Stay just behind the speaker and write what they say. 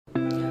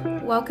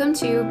Welcome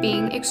to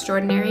Being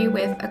Extraordinary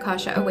with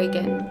Akasha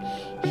Awaken.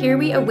 Here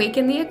we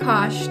awaken the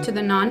Akash to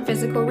the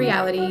non-physical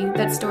reality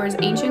that stores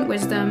ancient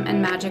wisdom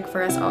and magic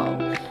for us all.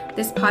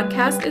 This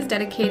podcast is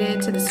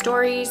dedicated to the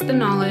stories, the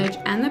knowledge,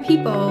 and the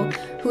people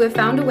who have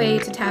found a way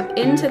to tap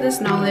into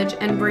this knowledge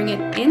and bring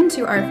it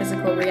into our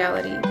physical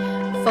reality,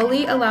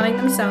 fully allowing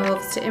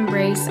themselves to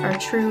embrace our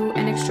true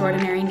and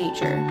extraordinary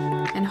nature,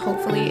 and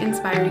hopefully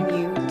inspiring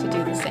you to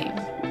do the same.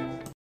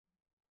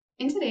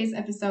 In today's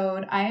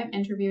episode, I am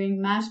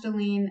interviewing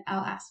Majdaleen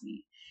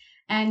Asmi.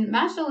 And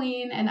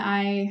Majdaleen and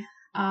I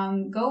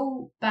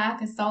go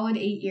back a solid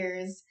 8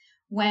 years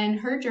when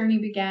her journey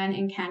began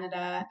in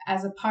Canada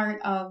as a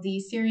part of the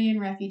Syrian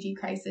Refugee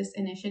Crisis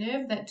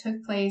Initiative that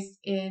took place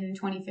in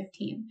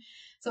 2015.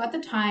 So at the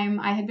time,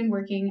 I had been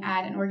working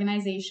at an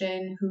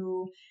organization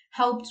who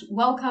helped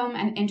welcome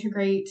and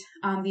integrate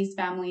these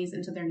families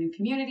into their new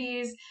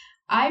communities.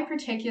 I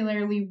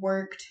particularly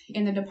worked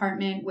in the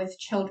department with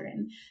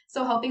children.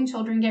 So helping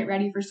children get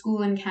ready for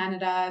school in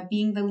Canada,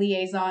 being the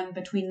liaison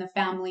between the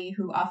family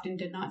who often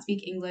did not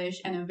speak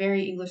English and a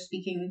very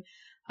English-speaking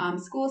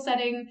school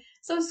setting.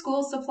 So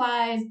school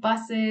supplies,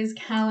 buses,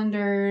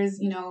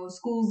 calendars,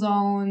 school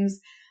zones,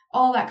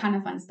 all that kind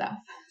of fun stuff.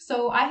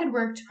 So I had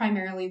worked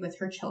primarily with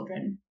her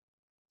children.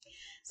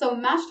 So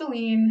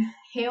Majdaleen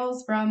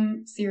hails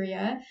from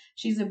Syria.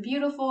 She's a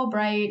beautiful,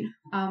 bright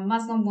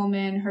Muslim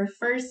woman. Her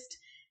first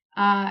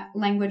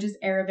language is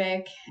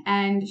Arabic,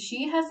 and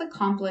she has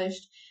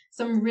accomplished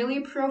some really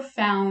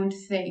profound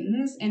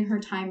things in her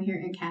time here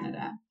in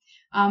Canada.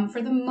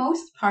 For the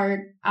most part,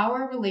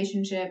 our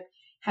relationship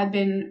had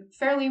been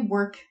fairly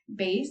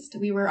work-based.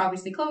 We were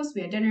obviously close,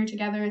 we had dinner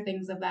together,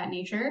 things of that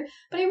nature,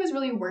 but it was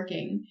really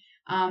working.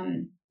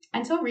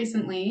 Until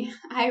recently,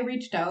 I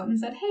reached out and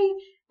said, hey,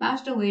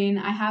 Majdaleen,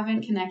 I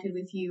haven't connected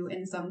with you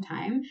in some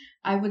time.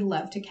 I would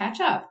love to catch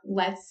up.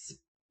 Let's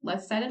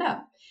set it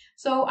up.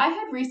 So I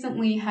had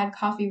recently had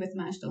coffee with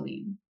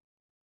Majdaleen.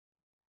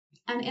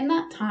 And in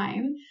that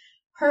time,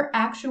 her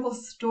actual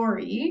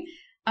story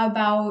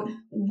about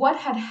what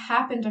had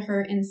happened to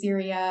her in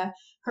Syria,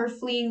 her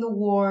fleeing the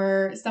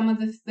war, some of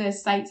the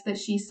sights that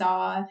she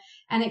saw,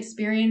 and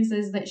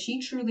experiences that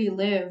she truly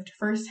lived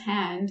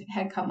firsthand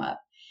had come up.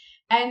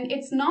 And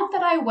it's not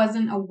that I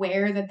wasn't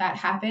aware that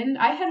happened.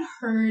 I had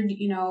heard,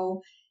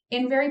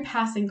 in very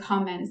passing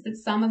comments that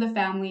some of the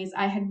families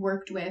I had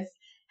worked with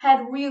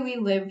had really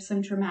lived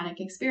some traumatic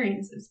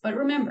experiences. But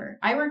remember,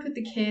 I worked with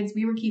the kids.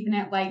 We were keeping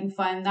it light and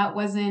fun. That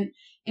wasn't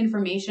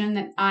information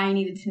that I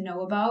needed to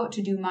know about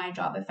to do my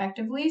job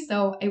effectively.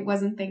 So it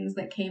wasn't things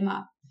that came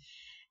up.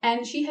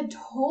 And she had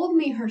told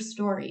me her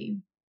story.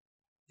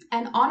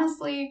 And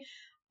honestly,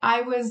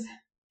 I was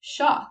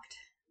shocked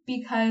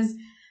because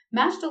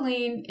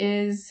Majdaleen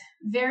is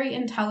very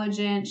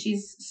intelligent.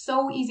 She's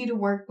so easy to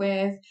work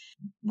with,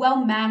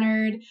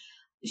 well-mannered.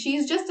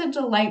 She's just a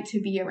delight to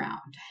be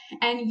around.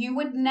 And you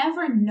would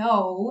never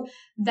know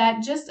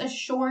that just a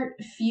short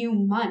few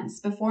months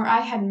before I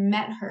had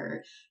met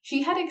her,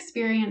 she had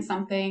experienced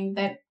something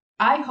that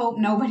I hope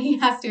nobody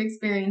has to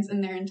experience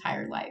in their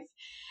entire life.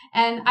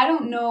 And I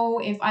don't know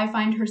if I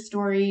find her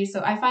story,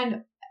 so I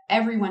find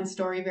everyone's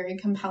story very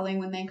compelling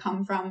when they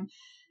come from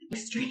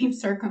extreme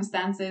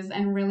circumstances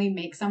and really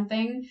make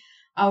something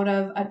out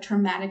of a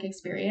traumatic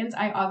experience.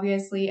 I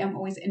obviously am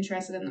always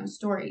interested in those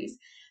stories.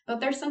 But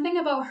there's something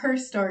about her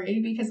story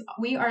because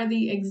we are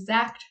the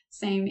exact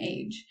same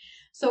age.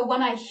 So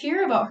when I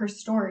hear about her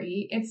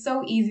story, it's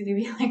so easy to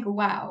be like,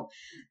 wow,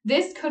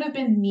 this could have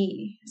been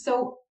me.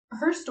 So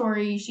her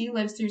story, she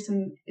lives through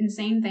some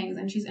insane things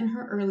and she's in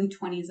her early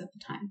 20s at the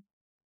time.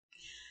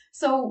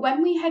 So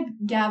when we had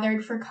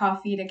gathered for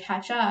coffee to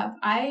catch up,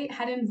 I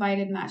had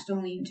invited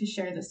Majdaleen to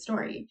share the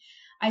story.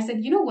 I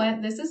said, you know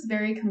what, this is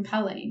very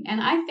compelling.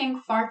 And I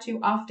think far too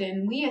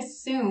often we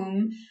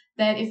assume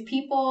that if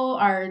people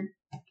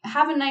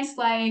have a nice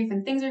life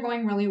and things are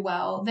going really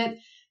well, that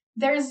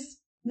there's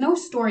no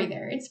story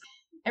there.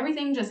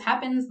 Everything just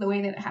happens the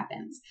way that it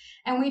happens.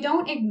 And we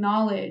don't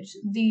acknowledge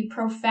the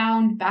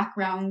profound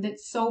background that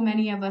so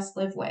many of us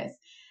live with,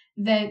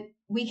 that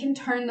we can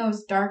turn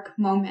those dark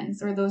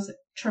moments or those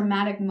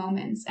traumatic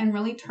moments and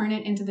really turn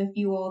it into the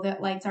fuel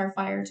that lights our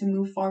fire to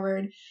move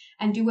forward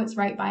and do what's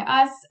right by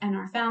us and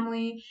our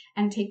family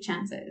and take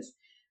chances.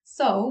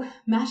 So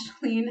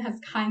Majdaleen has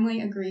kindly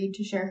agreed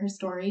to share her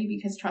story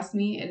because, trust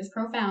me, it is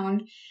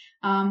profound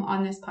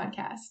on this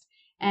podcast.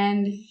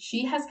 And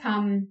she has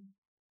come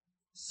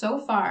so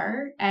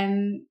far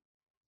and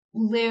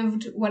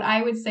lived what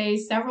I would say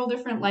several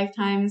different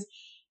lifetimes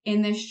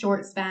in this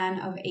short span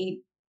of 8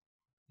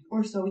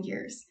 or so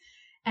years.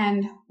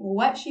 And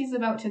what she's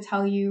about to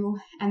tell you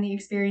and the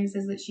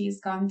experiences that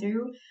she's gone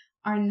through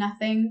are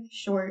nothing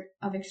short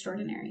of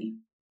extraordinary.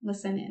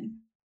 Listen in.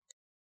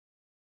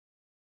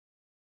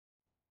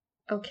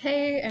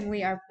 Okay, and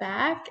we are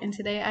back, and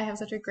today I have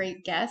such a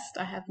great guest.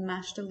 I have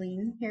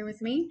Majdaleen here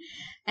with me,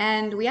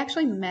 and we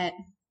actually met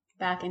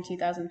back in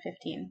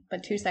 2015,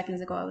 but 2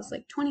 seconds ago I was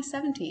like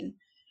 2017.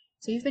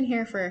 So you've been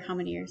here for how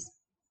many years?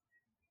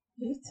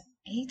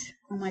 8?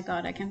 Oh my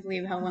god, I can't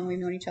believe how long we've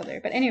known each other.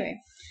 But anyway,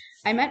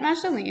 I met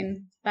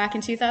Majdaleen back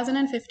in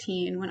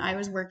 2015 when I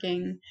was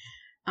working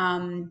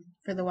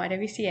for the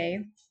YWCA,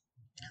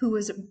 who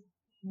was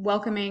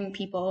welcoming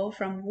people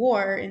from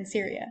war in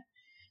Syria.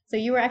 So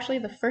you were actually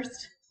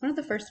one of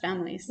the first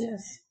families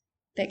Yes.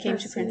 that came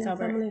to Prince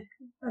Albert. Family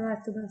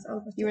arrived to Prince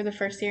Albert. You were the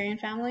first Syrian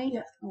family?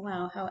 Yeah. Oh,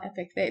 wow, how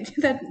epic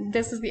that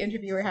this is the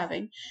interview we're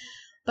having.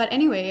 But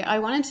anyway, I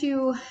wanted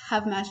to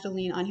have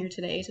Majdaleen on here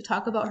today to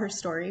talk about her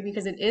story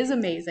because it is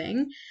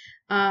amazing.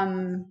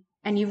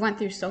 And you went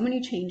through so many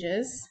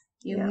changes.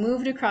 You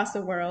moved across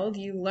the world.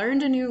 You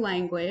learned a new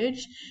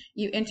language.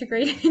 You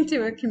integrated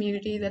into a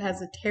community that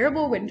has a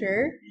terrible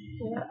winter.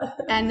 Yeah.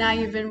 And now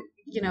you've been,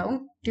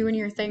 doing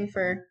your thing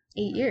for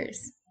 8 years.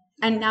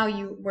 And now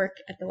you work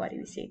at the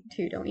YWC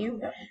too, don't you?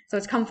 Yeah. So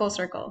it's come full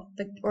circle.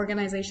 The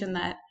organization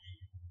that,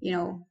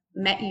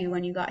 met you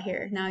when you got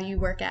here, now you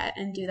work at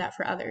and do that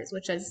for others,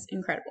 which is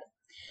incredible.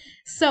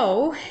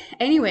 So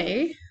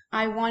anyway,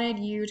 I wanted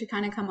you to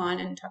kind of come on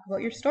and talk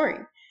about your story.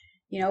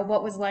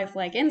 What was life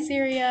like in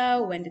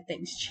Syria? When did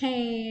things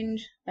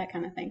change? That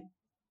kind of thing.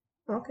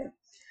 Okay.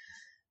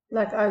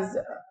 Like as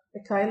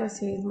Kyla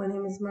said, my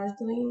name is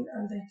Majdaleen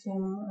and I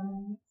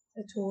came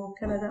to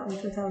Canada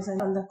in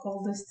 2000 and the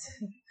coldest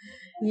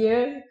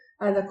year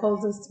and the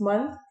coldest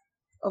month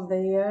of the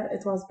year.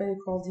 It was very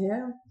cold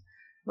here.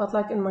 But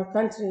like in my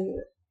country,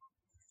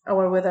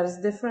 our weather is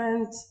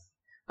different.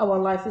 Our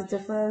life is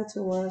different.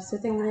 We're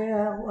sitting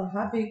there, we're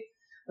happy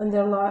in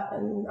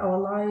our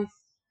life.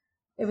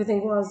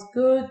 Everything was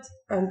good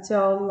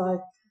until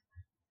like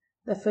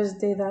the first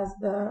day that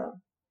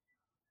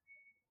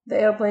the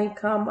airplane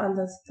come and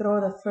they throw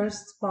the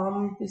first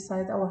bomb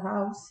beside our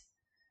house.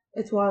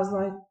 It was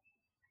like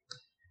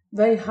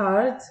very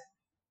hard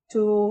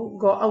to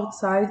go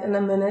outside in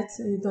a minute.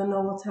 You don't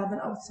know what's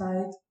happened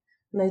outside.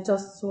 And I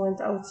just went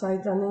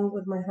outside running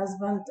with my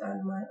husband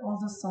and my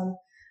oldest son.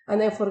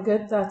 And I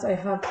forget that I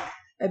have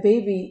a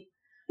baby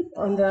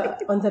on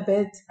the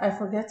bed. I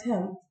forget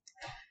him.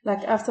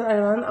 Like after I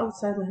ran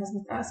outside, my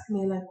husband asked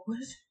me like,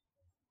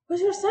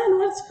 where's your son?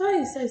 Where's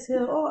Kais? I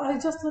said, oh, I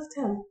just left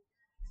him.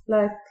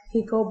 Like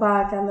he go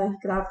back and then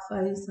grab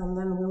Kais and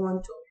then we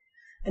went to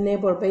a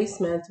neighbor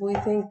basement. We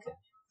think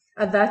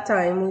at that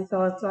time we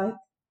thought like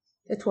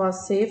it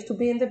was safe to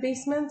be in the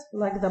basement.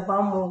 Like the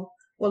bomb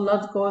will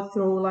not go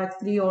through like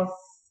 3 or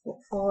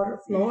 4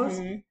 floors.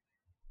 Mm-hmm.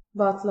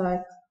 But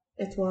like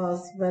it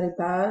was very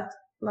bad.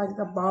 Like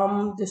the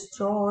bomb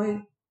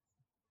destroyed.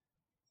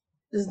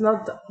 It's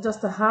not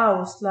just a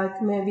house,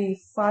 like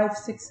maybe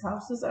 5-6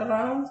 houses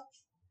around.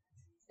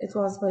 It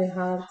was very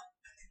hard.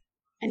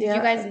 And did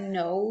you guys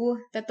know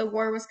that the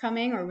war was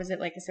coming, or was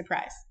it like a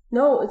surprise?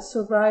 No, it's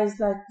surprise.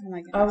 Like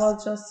I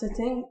was just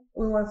sitting.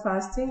 We were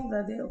fasting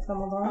the day of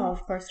Ramadan. Oh,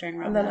 of course, during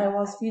Ramadan. And then I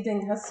was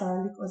feeding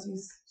Hassan because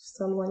he's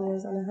still 1 year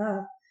and a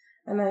half.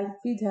 And I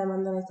feed him,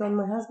 and then I told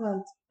my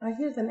husband, I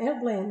hear an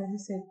airplane. And he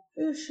said,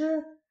 are you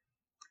sure?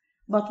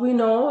 But we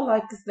know,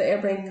 like, the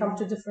airplane come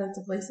to different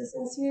places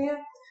in Syria.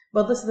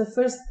 But this is the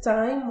first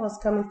time was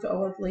coming to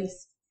our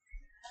place.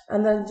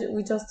 And then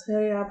we just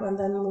hurry up, and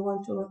then we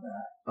went to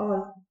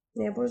our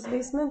neighbor's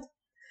basement.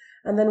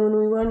 And then when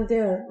we went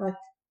there, like,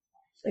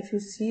 if you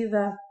see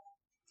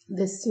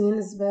the scene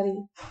is very,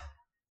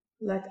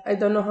 like, I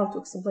don't know how to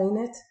explain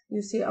it.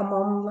 You see a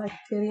mom, like,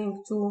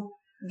 carrying 2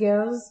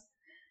 girls.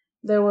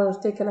 They were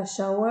taking a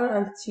shower,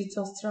 and she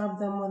just wrapped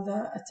them with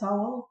a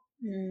towel.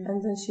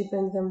 And then she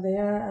bring them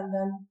there, and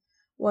then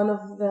one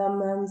of the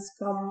men's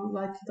come,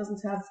 like, he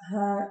doesn't have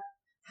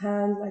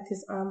hand, like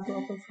his arm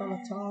broken from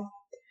a top.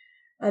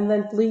 And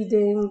then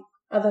bleeding.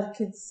 Other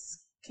kids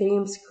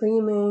came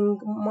screaming.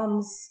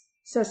 Mom's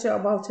searching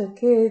about her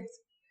kids.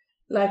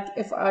 Like,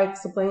 if I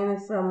explain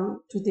it from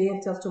today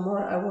until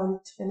tomorrow, I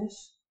won't finish.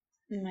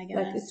 Oh my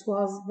goodness. Like, it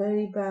was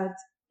very bad.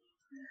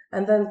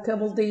 And then a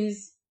couple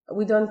days,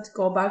 we don't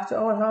go back to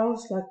our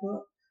house. Like, we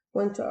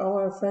went to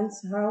our friend's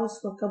house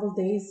for a couple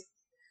days.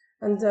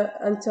 And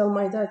until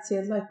my dad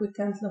said, like, we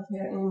can't live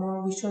here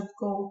anymore. We should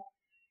go.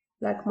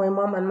 Like, my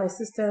mom and my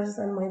sisters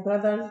and my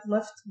brother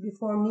left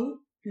before me.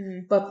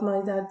 Mm-hmm. But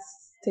my dad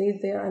stayed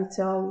there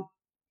until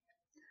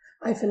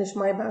I finished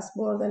my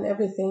passport and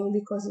everything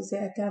because he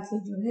said, I can't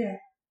leave you here.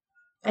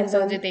 And so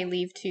then, did they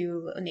leave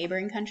to a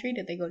neighboring country?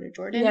 Did they go to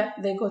Jordan? Yeah,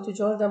 they go to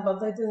Jordan, but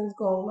they didn't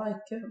go, like,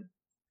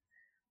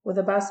 with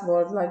a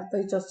passport. Like,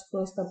 they just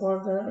crossed the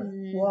border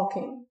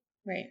walking.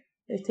 Right.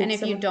 And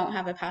if you don't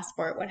have a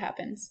passport, what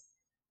happens?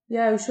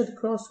 Yeah, you should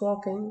cross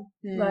walking.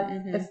 Like,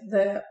 if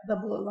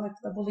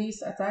the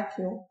police attack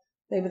you,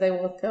 maybe they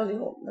will kill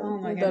you. Oh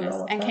my goodness.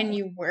 And can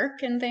you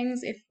work and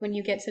things when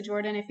you get to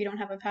Jordan if you don't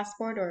have a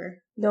passport, or?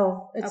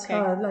 No, it's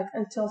hard. Like,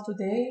 until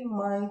today,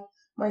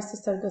 my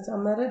sister got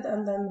married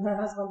and then her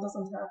husband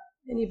doesn't have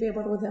any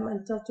paper with him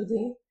until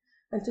today.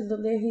 Until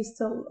today, he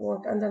still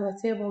work under the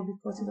table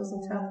because he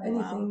doesn't have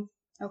anything.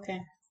 Wow. Okay.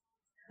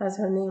 Has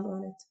her name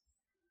on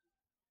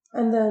it.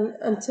 And then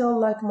until,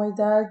 like, my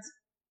dad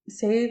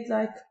said,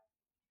 like,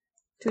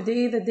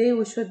 today the day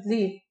we should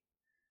leave.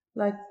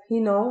 Like, he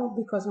know,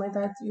 because my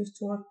dad used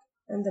to work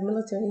in the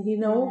military, he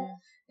know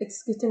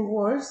it's getting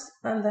worse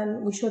and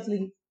then we should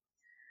leave.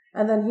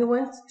 And then he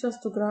went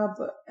just to grab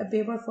a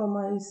paper for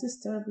my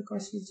sister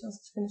because she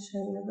just finished her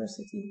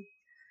university.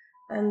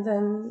 And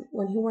then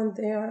when he went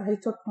there, he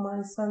took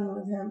my son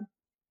with him.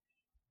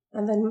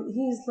 And then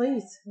he's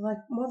late, like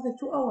more than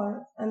 2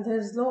 hours, and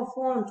there's no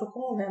phone to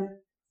call him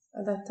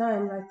at that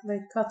time. Like they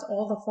cut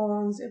all the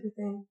phones,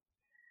 everything.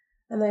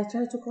 And I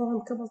tried to call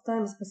him a couple of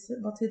times,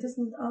 but he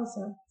doesn't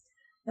answer.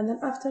 And then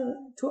after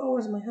 2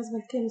 hours, my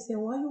husband came and said,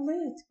 "Why are you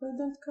late? Why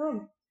don't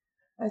come?"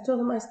 I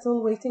told him I'm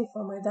still waiting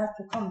for my dad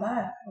to come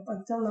back, but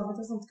until now he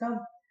doesn't come.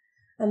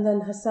 And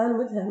then Hassan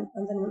with him.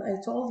 And then when I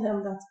told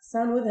him that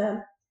Hassan with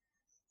him,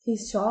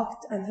 he's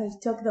shocked and he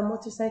took the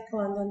motorcycle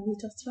and then he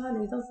just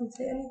ran. He doesn't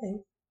say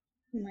anything.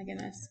 Oh my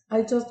goodness.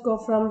 I just go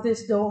from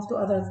this door to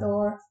other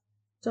door,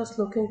 just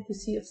looking to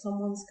see if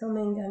someone's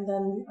coming. And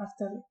then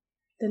after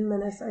 10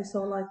 minutes, I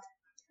saw like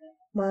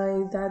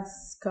my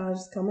dad's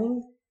car's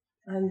coming.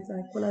 And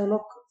like when I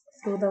look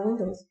through the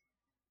windows,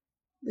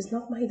 it's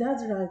not my dad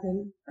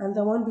driving. And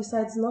the one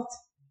besides not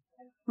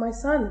my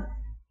son.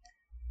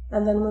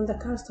 And then when the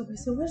car stopped, I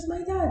said, "Where's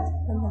my dad?"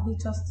 And then he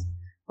just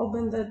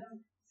opened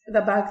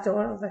the back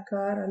door of the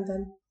car and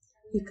then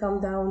he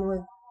come down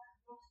with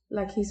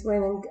like he's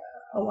wearing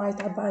a white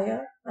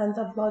abaya and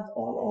the blood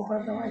all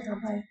over the white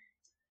abaya.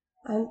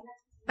 And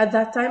at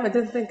that time I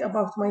didn't think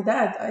about my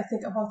dad. I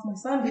think about my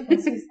son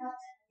because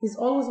he's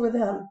always with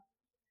him.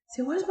 I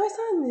say, "Where's my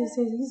son?" He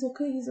says, he's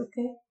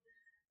okay.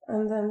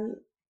 And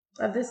then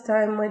at this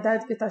time my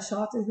dad get a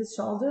shot in his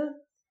shoulder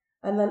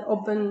and then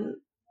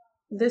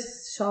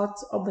this shot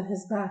open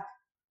his back.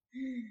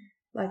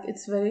 Like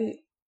it's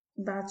very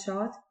bad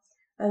shot.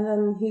 And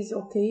then he's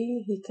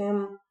okay. He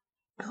came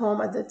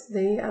home at that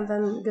day and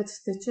then get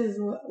stitches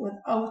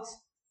without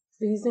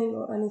freezing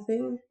or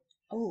anything.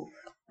 Oh.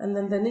 And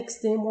then the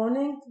next day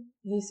morning,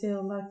 he said,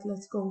 like,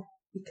 "Let's go.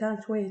 We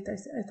can't wait." I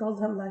told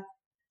him, like,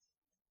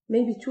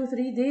 maybe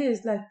 2-3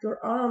 days, like, your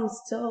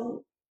arm's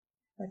still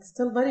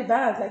very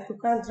bad. Like, you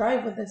can't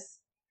drive with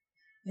this.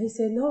 He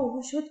said, "No,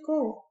 we should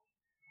go."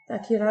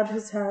 Like, he rubbed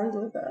his hand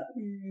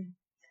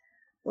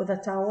with a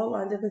towel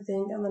and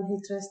everything, and then he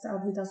dressed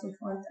up. He doesn't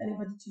want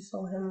anybody to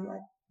saw him,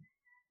 like,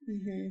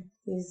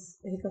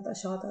 he got a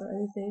shot or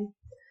anything.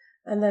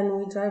 And then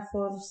we drive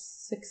for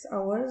 6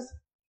 hours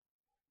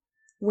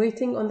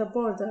waiting on the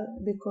border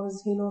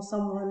because he knows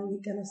someone he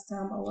can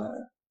stamp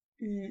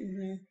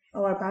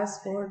our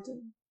passport.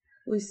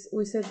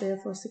 We sat there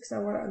for 6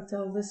 hours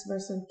until this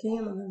person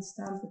came and then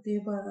stamped the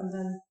paper and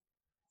then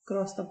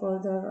crossed the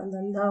border. And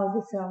then now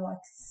we feel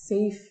like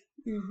safe.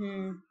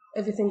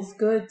 Everything's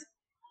good.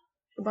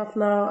 But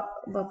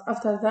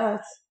after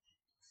that,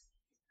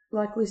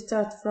 like we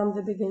start from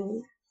the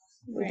beginning.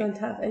 We don't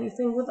have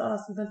anything with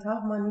us. We don't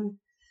have money.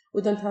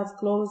 We don't have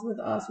clothes with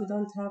us. We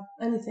don't have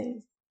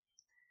anything.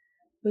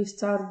 We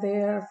start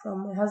there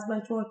from my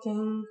husband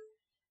working.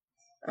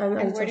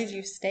 And where did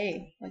you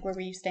stay? Like, where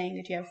were you staying?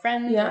 Did you have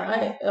friends?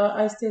 Yeah,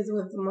 I stayed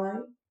with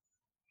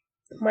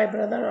my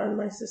brother and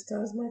my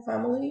sisters, my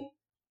family,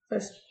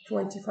 first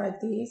 25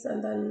 days.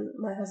 And then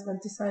my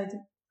husband decided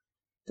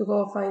to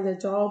go find a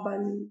job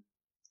and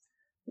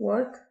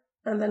work.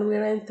 And then we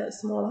rent a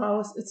small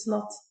house. It's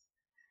not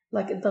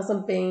like it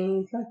doesn't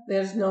paint, like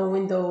there's no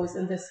windows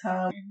in this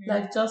house.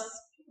 Like just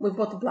we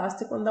put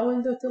plastic on the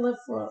window to live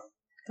for a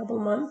couple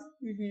months.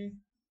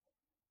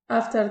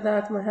 After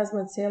that, my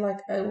husband said, like,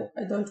 I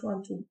don't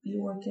want to be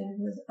working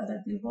with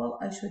other people.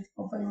 I should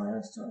open my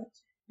restaurant.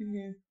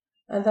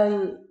 And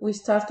then we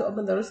start to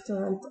open the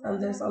restaurant, and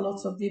there's a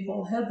lot of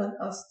people helping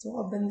us to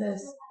open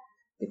this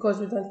because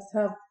we don't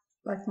have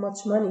like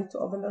much money to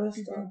open the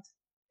restaurant.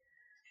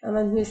 And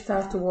then we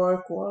start to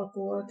work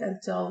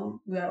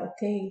until we are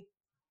okay.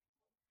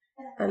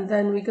 And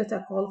then we got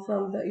a call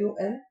from the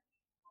UN.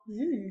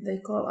 They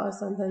call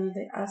us and then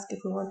they ask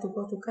if we want to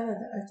go to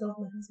Canada. I told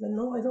my husband,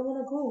 "No, I don't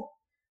want to go.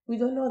 We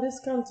don't know this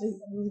country.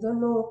 We don't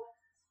know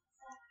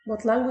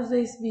what language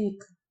they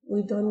speak.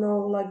 We don't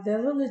know like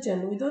their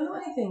religion. We don't know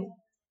anything.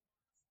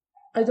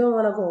 I don't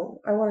want to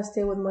go. I want to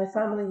stay with my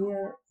family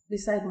here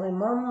beside my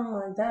mom,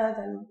 my dad,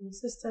 and my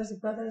sisters,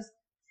 brothers."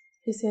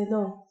 He said,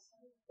 "No,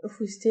 if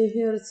we stay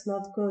here, it's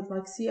not good.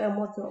 Like, see, I'm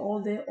working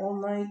all day, all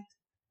night,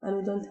 and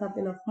we don't have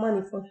enough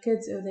money for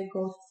kids if they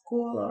go to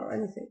school or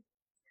anything."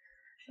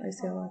 I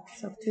said, "Like,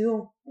 it's up to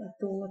you. Like,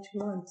 do what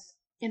you want."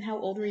 And how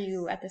old were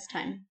you at this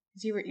time?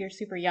 Because you're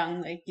super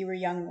young. Like, you were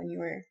young when you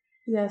were...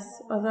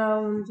 Yes,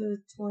 around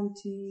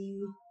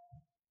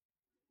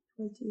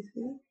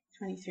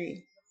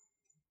 23.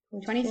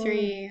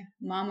 23,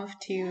 mom of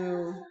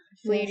two,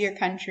 fled your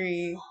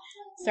country,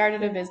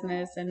 started a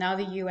business, and now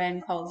the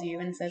UN calls you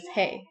and says,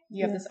 "Hey,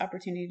 you have this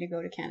opportunity to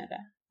go to Canada."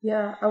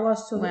 Yeah, I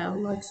was so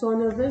so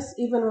nervous.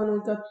 Even when we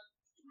got,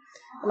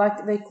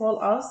 like, they call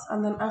us,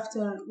 and then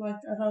after like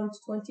around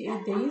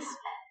 28 days,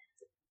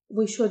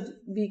 we should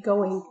be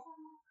going.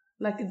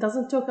 Like, it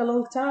doesn't take a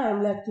long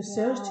time, like, to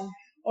search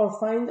or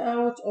find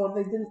out, or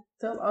they didn't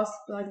tell us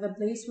like the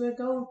place we're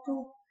going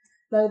to.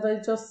 Like, they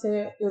just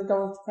say, "You're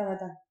going to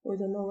Canada." We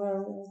don't know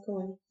where we're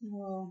going.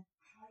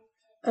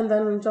 And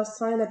then just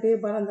sign a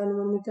paper, and then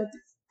when we get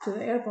to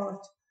the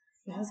airport,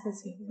 My husband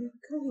said, "Where are we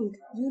going?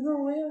 Do you know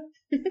where?"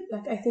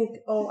 Like, I think,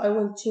 oh, I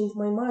won't change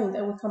my mind.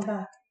 I will come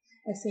back.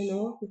 I say,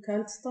 no, we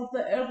can't stop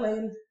the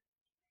airplane.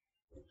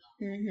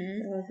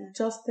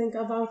 Just think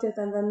about it.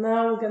 And then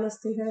now we're going to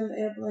stay here in the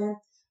airplane.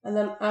 And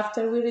then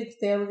after we reach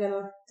there, we're going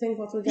to think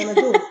what we're going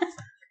to do.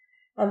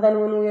 And then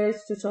when we reach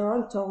to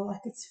Toronto,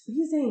 like, it's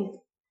freezing.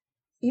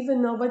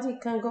 Even nobody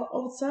can go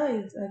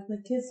outside. Like, my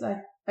kids,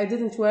 like, I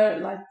didn't wear,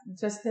 like,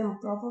 dress them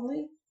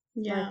properly.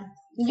 Yeah. Like,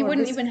 you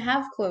wouldn't even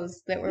have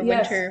clothes that were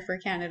winter for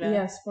Canada.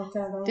 Yes, for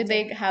Canada. Did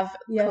they have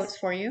coats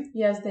for you?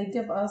 Yes, they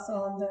give us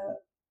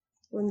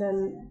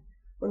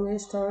when we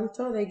reached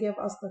Toronto, they gave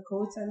us the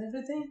coats and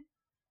everything.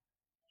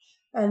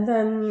 And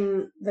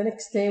then the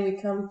next day we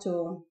come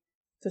to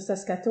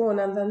Saskatoon,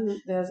 and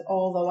then there's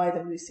all the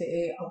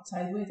YWCA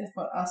outside waiting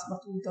for us, but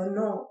we don't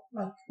know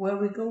like where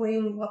we're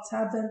going, what's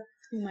happened.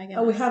 Oh my goodness.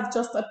 And we have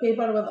just a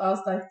paper with us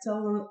like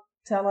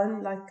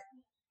telling like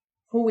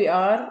who we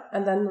are,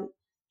 and then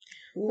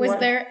was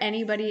there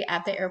anybody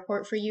at the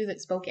airport for you that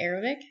spoke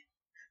Arabic?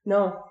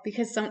 No,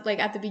 because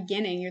at the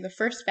beginning, you're the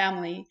first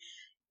family.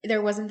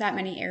 There wasn't that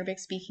many Arabic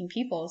speaking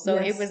people, so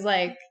it was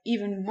like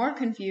even more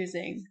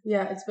confusing.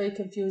 Yeah, it's very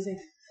confusing.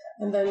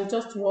 And then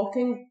just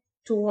walking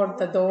toward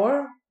the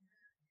door,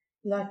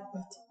 like,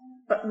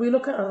 but we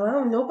looking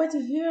around,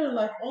 nobody here.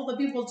 Like all the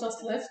people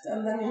just left,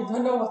 and then we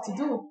don't know what to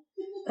do.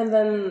 And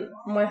then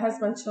my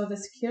husband showed the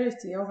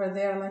security over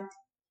there, like,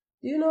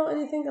 do you know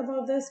anything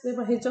about this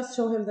paper? He just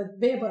showed him the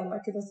paper,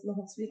 like he doesn't know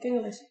how to speak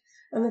English.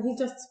 And then he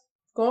just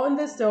go in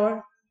this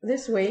door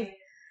this way.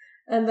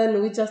 And then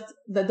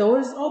the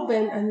doors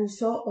open, and we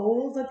saw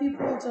all the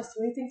people just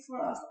waiting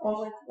for us.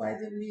 All like, why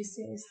did we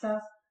see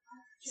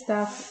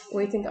staff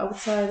waiting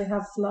outside? They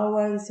have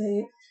flowers.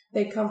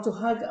 They come to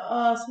hug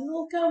us.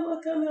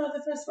 Welcome, you're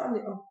the first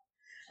family. Oh.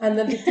 And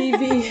then the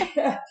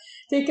TV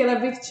taking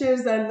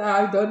pictures, and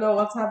I don't know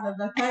what's happened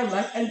at that time.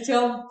 Like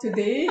until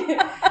today,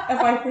 if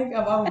I think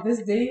about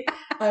this day,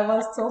 I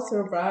was so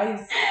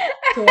surprised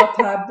to what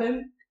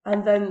happened.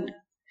 And then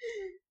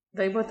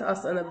they put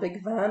us in a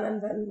big van,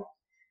 and then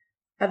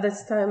at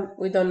this time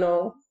we don't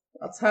know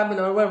what's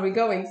happening or where we're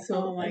going.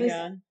 So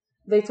God.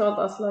 They told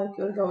us like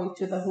you're going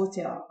to the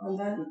hotel, and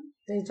then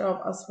they drove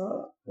us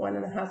for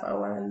 1.5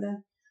 hours, and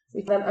then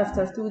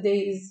after 2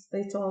 days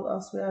they told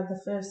us we are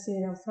the first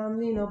Syrian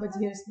family. Nobody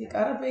here speak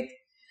Arabic,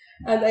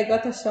 and I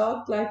got a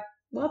shock like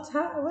what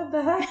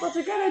the heck, what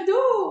we gonna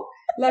do?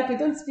 Like we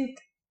don't speak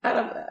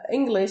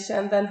English,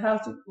 and then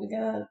we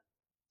gonna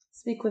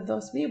speak with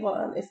those people,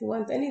 and if we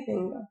want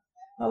anything,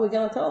 how we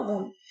gonna tell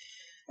them?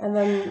 And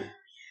then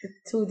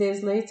 2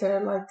 days later,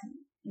 like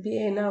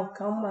BA now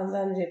come and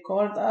then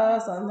record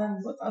us and then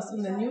put us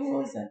in the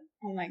news. And,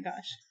 oh my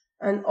gosh.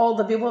 And all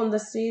the people on the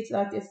street,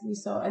 like if we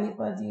saw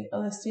anybody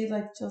on the street,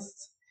 like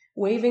just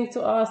waving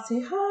to us,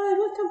 say, hi,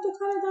 welcome to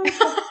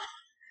Canada.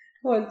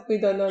 Well, we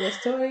don't know the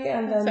story.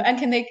 And then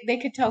and they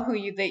could tell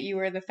that you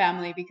were the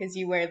family because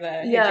you wear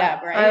the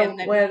hijab, right? And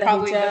then wear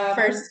probably the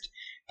first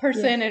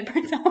person in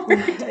Prince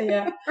Albert.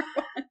 Yeah.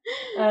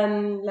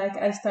 And like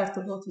I started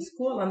to go to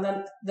school, and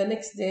then the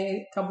next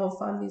day, couple of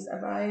families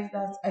arrived.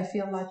 That I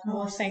feel like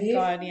more thank safe.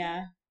 God,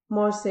 yeah.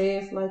 More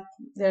safe. Like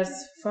there's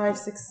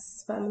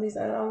 5-6 families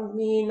around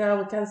me now.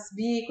 We can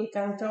speak, we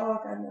can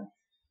talk, and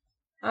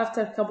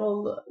after a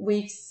couple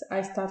weeks,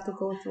 I start to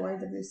go to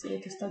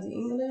YWCA to study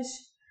English,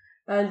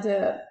 and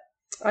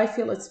I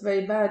feel it's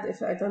very bad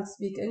if I don't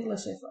speak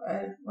English. If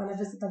I want to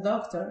visit a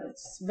doctor,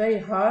 it's very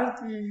hard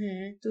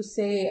to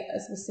say a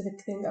specific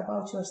thing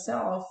about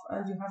yourself,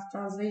 and you have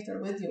translator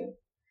with you.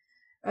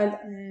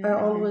 And I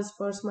always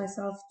force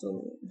myself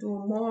to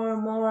do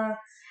more,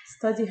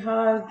 study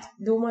hard,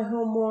 do my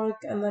homework,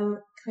 and then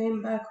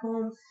came back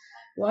home,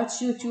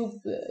 watch YouTube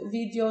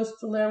videos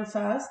to learn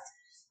fast.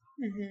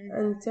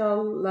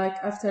 Until like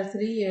after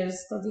 3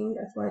 years studying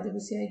at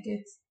YWCA, I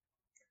get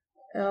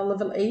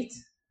level 8.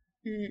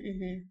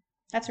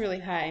 That's really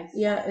high.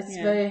 Yeah, it's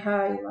very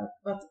high. Like,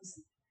 but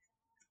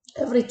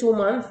every 2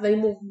 months they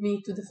moved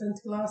me to different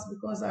class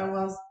because I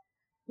was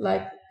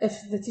like, if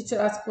the teacher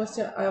asks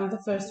question, I am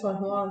the first one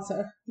who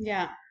answer.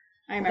 Yeah,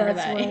 I remember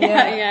that. Why,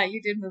 yeah,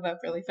 you did move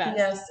up really fast.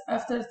 Yes,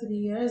 after 3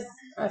 years,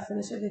 I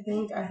finished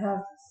everything. I have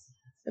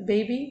a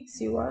baby.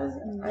 She was.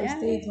 I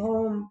stayed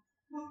home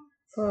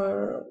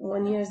for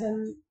 1 year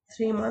and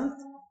 3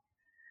 months,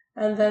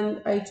 and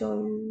then I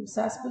joined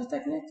SAS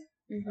Polytechnic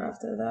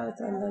after that,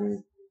 and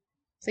then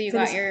so you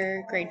got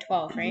your grade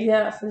 12, right?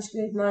 Yeah, I finished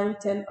grade 9,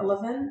 10,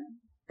 11,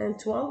 and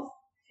 12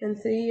 in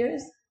 3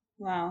 years.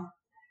 Wow.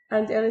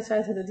 And early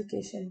childhood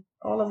education,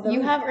 all of them.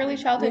 You have early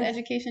childhood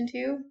education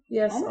too?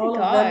 Yes, all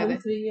of them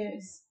in 3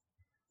 years.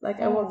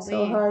 Like I worked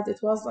so hard. It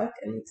was like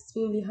an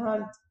extremely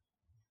hard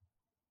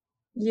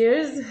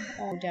years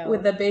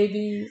with the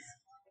babies.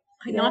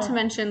 Not to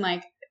mention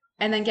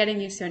and then getting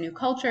used to a new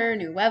culture,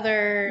 new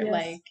weather,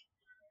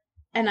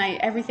 and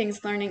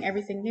everything's learning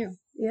everything new.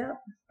 Yeah,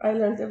 I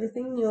learned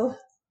everything new.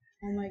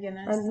 Oh my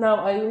goodness. And now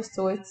I used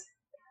to it.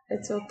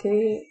 It's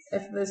okay.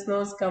 If the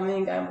snow's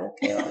coming, I'm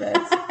okay with it.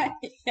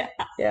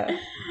 Yeah.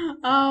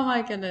 Oh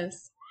my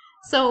goodness.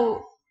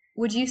 So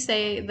would you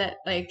say that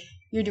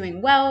you're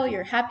doing well,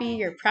 you're happy,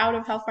 you're proud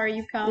of how far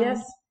you've come.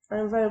 Yes,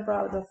 I'm very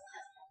proud of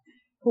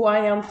who I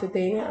am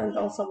today, and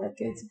also my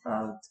kids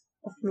proud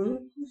of me.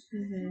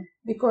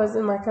 Because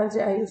in my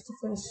country, I used to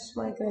finish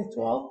my grade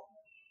 12.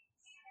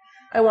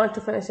 I want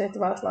to finish it,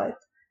 but like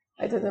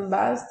I didn't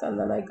pass, and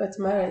then I got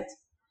married.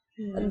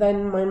 And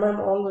then my mom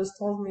always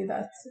told me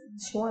that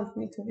she wanted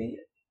me to be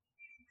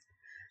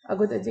a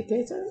good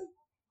educator.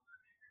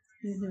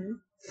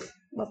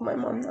 But my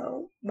mom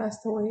now passed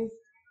away.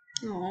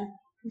 Oh,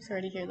 I'm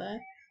sorry to hear that.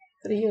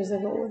 3 years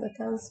ago with a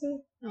cancer.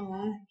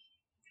 Oh.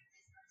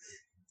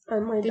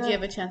 And my Did dad, you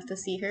have a chance to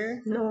see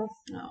her? No.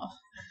 Oh.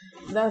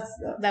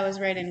 That was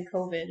right in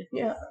COVID.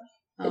 Yeah.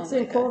 Oh, it's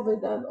in God.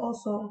 COVID, and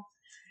also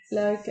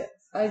like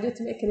I get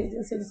to be a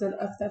Canadian citizen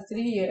after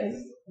 3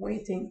 years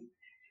waiting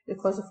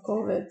because of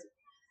COVID.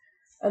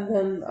 And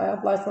then I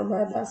applied for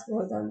my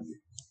passport, and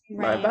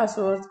my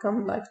passport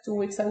come like 2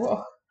 weeks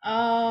ago.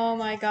 Oh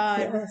my God.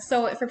 Yeah.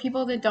 So for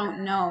people that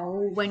don't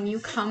know, when you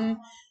come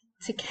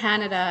to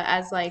Canada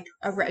as like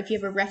if you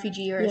have a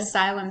refugee or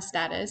asylum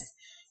status,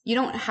 you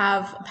don't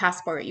have a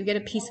passport. You get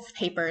a piece of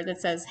paper that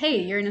says, "Hey,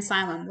 you're in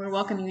asylum. We're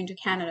welcoming you into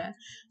Canada."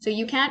 So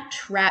you can't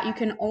you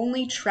can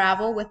only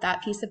travel with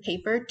that piece of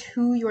paper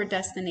to your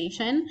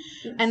destination,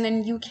 and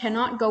then you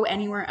cannot go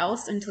anywhere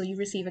else until you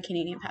receive a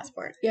Canadian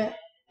passport. Yeah.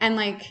 And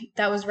like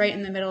that was right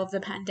in the middle of the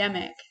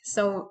pandemic.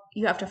 So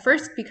you have to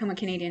first become a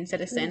Canadian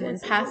citizen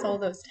and pass all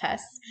those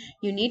tests.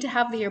 You need to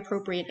have the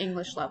appropriate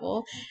English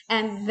level,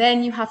 and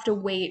then you have to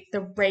wait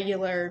the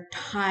regular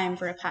time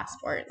for a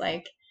passport.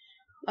 Like,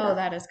 oh,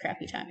 that is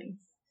crappy timing.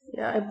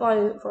 Yeah, I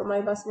applied for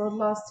my passport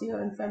last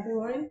year in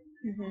February,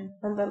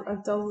 and then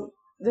until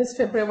this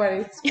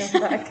February it's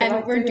come back.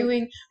 And we're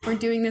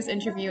doing this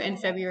interview in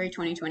February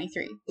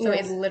 2023. So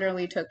it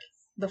literally took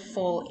the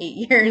full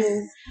 8 years.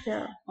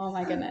 Yeah. Oh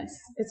my goodness.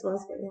 It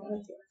was very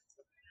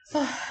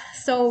hard.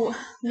 So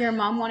your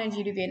mom wanted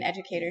you to be an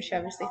educator. She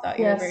obviously thought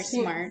you were very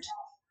smart.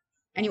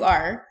 And you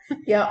are.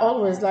 Yeah,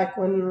 always, like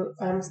when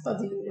I'm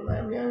studying when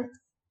I'm young,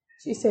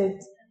 she said,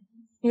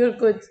 "You're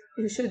good.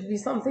 You should be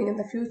something in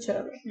the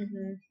future."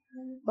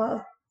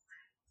 But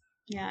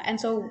yeah, and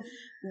so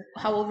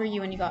how old were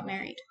you when you got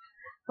married?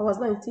 I was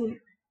 19.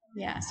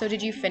 Yeah. So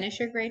did you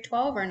finish your grade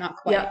 12 or not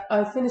quite? Yeah,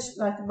 I finished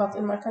but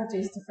in my country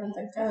it's different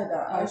than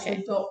Canada. I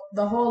should do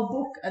the whole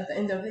book at the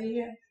end of the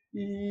year.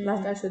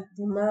 Like I should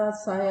do math,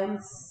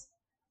 science,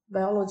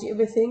 biology,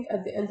 everything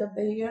at the end of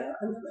the year,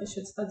 and then I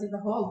should study the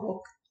whole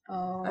book.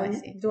 Oh, and I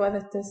see. do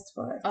other tests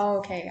for it. Oh,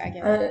 okay, I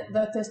get it.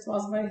 The test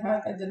was very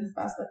hard. I didn't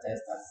pass the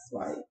test. That's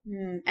why.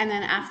 And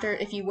then after,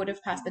 if you would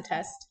have passed the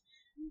test,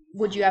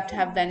 would you have to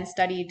have then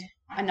studied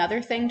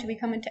another thing to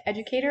become an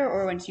educator,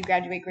 or once you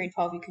graduate grade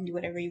 12, you can do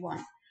whatever you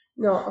want?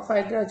 No, if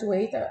I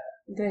graduate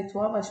grade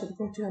 12, I should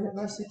go to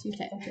university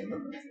to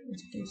continue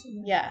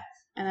education. Yeah,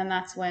 and then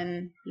that's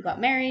when you got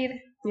married.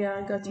 Yeah,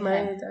 I got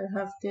married. I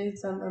have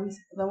kids, and then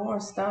the war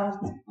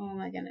started. Oh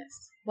my goodness.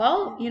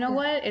 Well, you know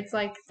what? It's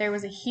like there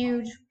was a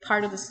huge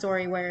part of the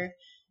story where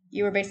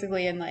you were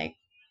basically in like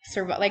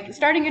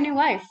starting a new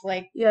life,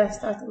 like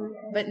starting.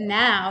 But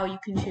now you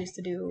can choose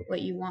to do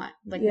what you want.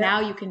 Like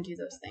now you can do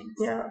those things.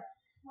 Yeah.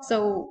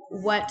 So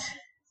what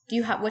do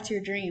you have? What's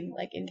your dream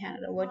like in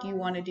Canada? What do you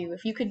want to do?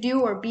 If you could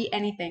do or be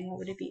anything, what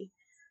would it be?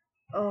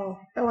 Oh,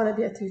 I want to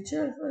be a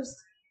teacher first.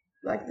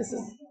 Like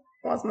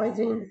was my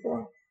dream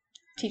before.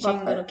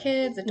 Teaching little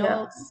kids,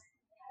 adults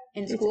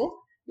in school.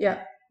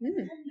 Yeah.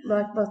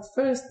 But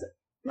first,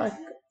 like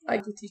I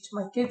could teach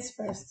my kids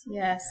first.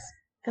 Yes.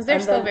 Because they're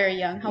still very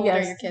young. How old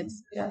are your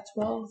kids? Yeah,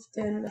 12,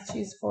 10,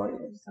 she's 4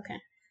 years. Okay.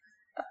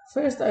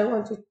 First, I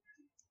want to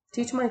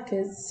teach my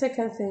kids.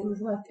 Second thing,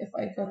 like if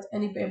I got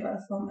any paper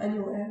from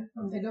anywhere,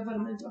 from the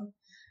government,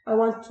 I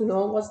want to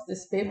know what's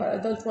this paper. I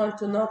don't want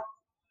to knock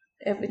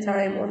every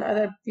time when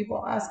other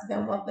people ask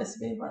them what this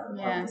paper,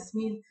 what this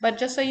means. But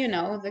just so you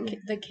know,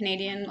 the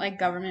Canadian like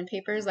government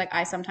papers, like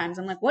I'm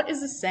like, what is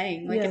this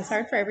saying? Like it's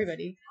hard for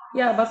everybody.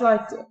 Yeah, but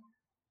like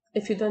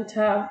if you don't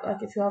have,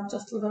 like if you have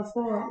just level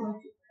 4,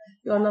 like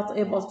you are not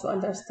able to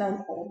understand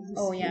all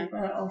this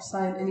paper or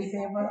sign any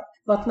paper.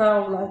 But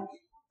now, like,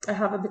 I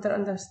have a better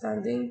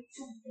understanding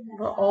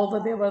for all the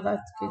paper that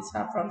kids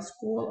have from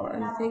school or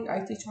anything.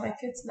 I teach my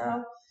kids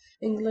now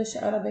English,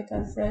 Arabic,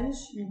 and French.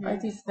 I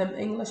teach them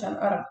English and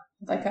Arabic.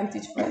 I can't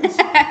teach French.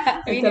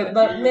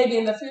 But maybe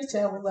in the future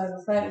I will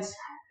learn French.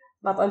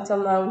 But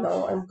until now,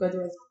 no, I'm good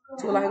with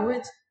 2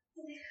 languages.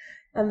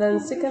 And then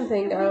second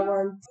thing, I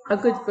want a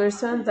good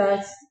person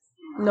that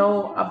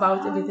know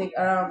about everything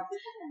around.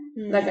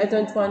 Like I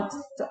don't want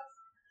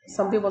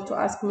some people to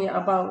ask me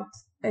about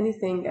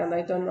anything and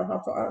I don't know how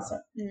to answer.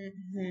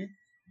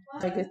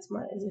 I get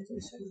my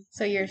education.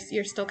 So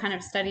you're still kind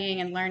of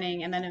studying and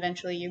learning, and then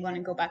eventually you want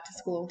to go back to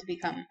school to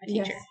become a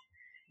teacher. Yes.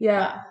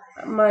 Yeah,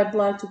 my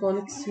plan to go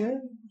next year,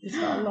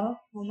 inshallah.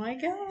 Oh my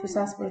God. To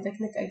SAS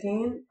Polytechnic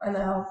again, and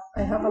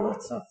I have a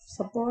lot of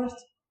support.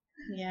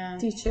 Yeah.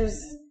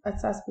 Teachers at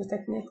SAS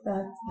Polytechnic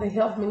that they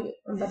helped me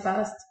in the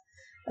past,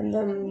 and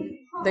then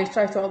they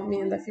try to help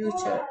me in the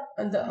future.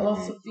 And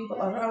lots of people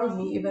around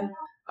me, even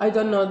I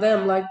don't know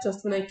them. Like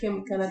just when I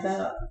came to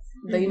Canada,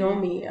 they know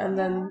me, and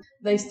then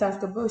they start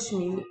to push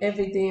me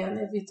every day and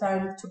every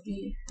time to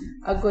be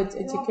a good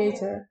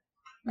educator,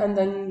 and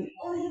then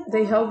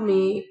they help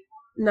me.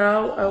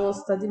 Now I will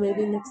study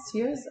maybe next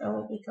years. I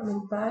will be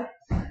coming back.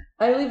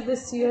 I leave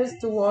this years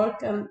to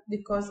work, and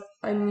because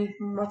I need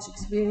much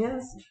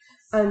experience,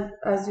 and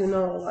as you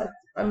know, like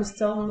I'm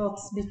still not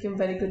speaking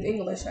very good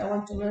English. I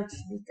want to learn to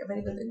speak a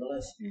very good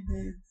English,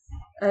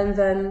 and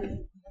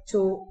then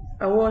to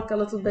I work a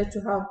little bit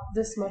to have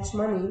this much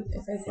money.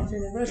 If I go to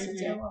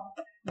university, I will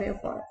pay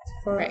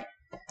for it for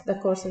the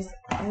courses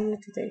I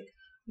need to take.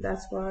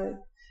 That's why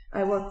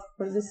I work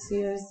for this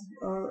year's,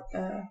 or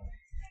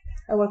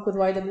I work with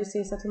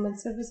YWCA Settlement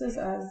Services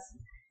as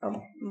a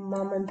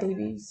mom and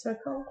baby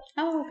circle.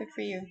 Oh, good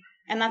for you.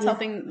 And that's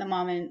helping the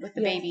mom and with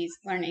the babies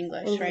learn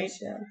English, right?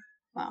 Yeah.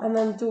 Wow. And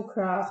then do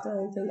craft or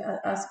anything,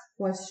 ask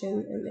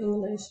question in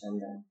English,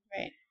 and then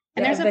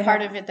And there's a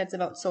part of it that's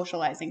about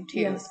socializing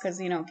too, because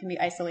it can be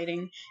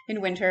isolating in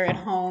winter at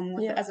home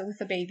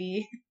with a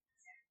baby.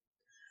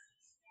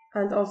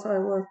 And also I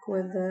work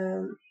with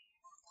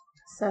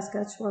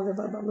Saskatchewan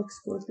River Public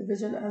Schools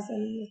Division as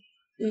an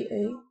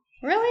EA.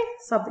 Really?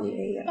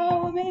 Sub-EA, yeah.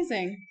 Oh,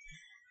 amazing.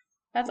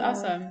 That's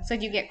awesome. So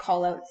do you get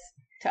call-outs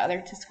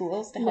to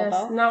schools to help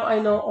out? Yes, now I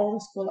know all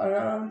the school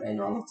around. I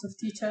know lots of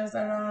teachers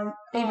around,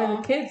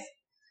 even kids.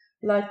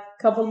 Like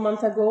a couple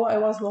months ago, I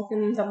was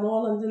walking in the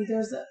mall, and then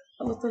there's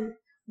a little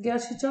girl.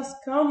 She just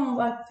come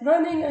like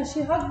running, and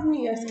she hugged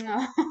me. I said,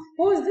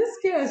 "Who is this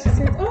girl?" She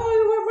said, "Oh,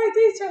 you were my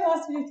teacher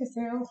last week." I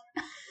said, "Oh."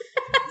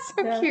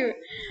 So cute.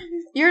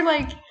 You're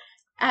like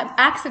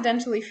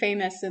accidentally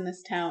famous in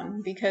this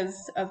town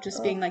because of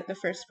just being like the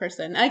first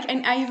person.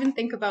 And I even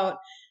think about,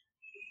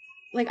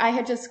 like, I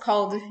had just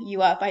called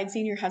you up. I had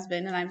seen your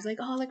husband, and I was like,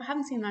 "Oh, like I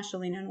haven't seen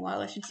Majdaleen in a while.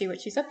 I should see what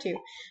she's up to."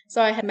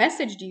 So I had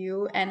messaged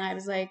you, and I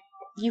was like,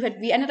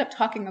 we ended up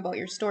talking about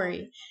your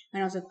story,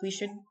 and I was like, we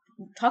should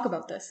talk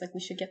about this. Like, we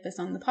should get this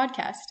on the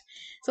podcast.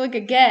 So, like,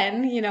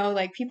 again,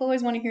 like people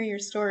always want to hear your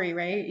story,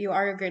 right? You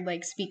are a good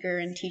like speaker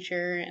and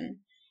teacher,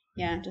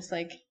 and just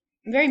like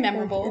very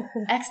memorable.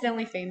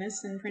 Accidentally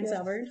famous in Prince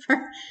Albert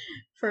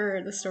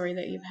for the story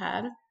that you've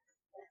had.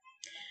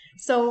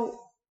 So,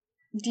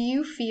 do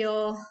you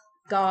feel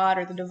God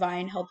or the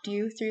divine helped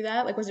you through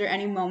that? Like, was there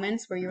any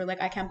moments where you were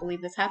like, I can't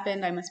believe this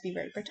happened, I must be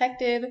very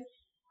protected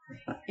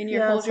in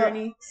your whole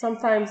journey?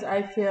 Sometimes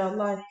I feel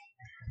like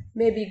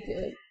maybe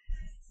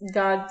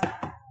God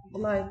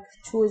like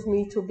chose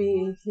me to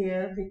be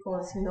here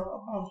because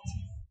about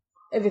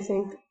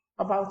everything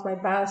about my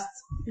past,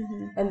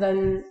 and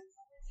then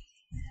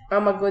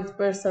I'm a good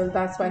person.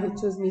 That's why He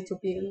chose me to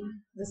be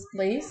in this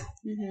place.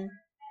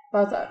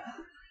 But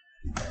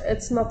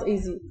it's not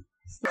easy.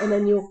 In a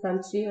new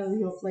country, a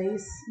new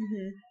place,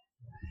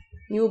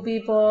 new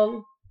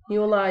people,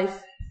 new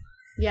life.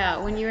 Yeah,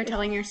 when you were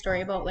telling your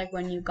story about like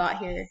when you got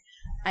here,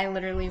 I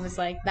literally was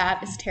like,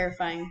 that is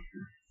terrifying.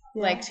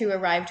 Like to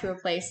arrive to a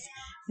place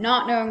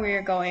not knowing where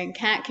you're going,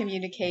 can't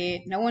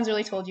communicate, no one's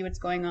really told you what's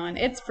going on,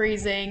 it's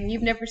freezing,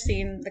 you've never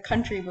seen the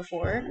country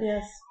before.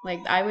 Yes. Like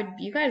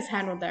you guys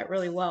handled that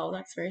really well.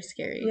 That's very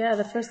scary. Yeah,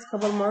 the first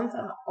couple months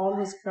I'm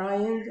always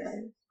crying.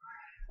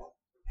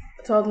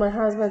 I told my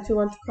husband, "You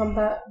want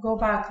to go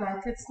back?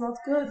 Like it's not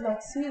good.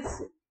 Like see,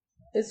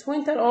 it's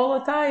winter all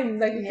the time.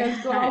 Like you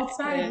can't go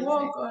outside,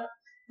 walk or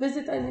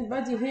visit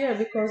anybody here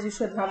because you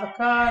should have a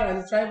car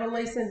and driver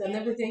license and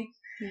everything."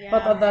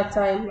 But at that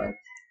time, like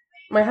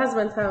my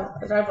husband had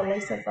a driver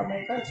license from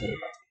my country,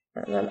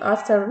 and then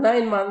after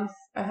 9 months,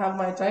 I have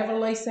my driver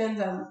license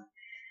and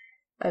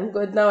I'm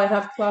good now. I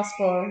have class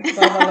 4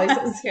 driver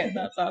license. Good,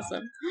 that's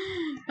awesome.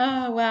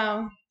 Oh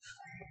wow.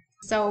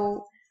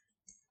 So,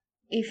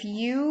 if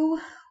you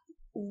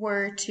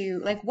were to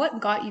like, what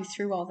got you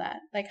through all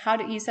that? Like, how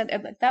did you said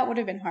that would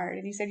have been hard,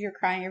 and you said you're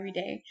crying every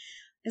day.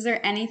 Is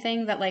there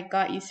anything that like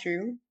got you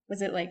through?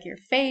 Was it like your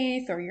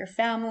faith or your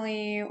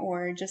family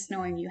or just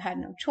knowing you had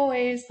no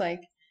choice?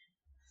 Like,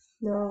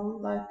 no,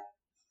 like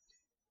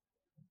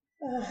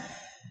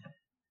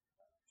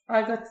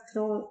I got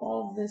through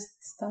all this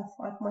stuff.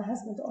 Like my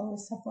husband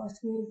always supports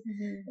me,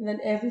 and then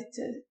every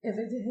day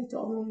he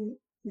told me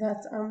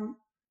that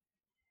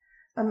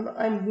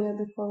I'm here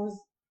because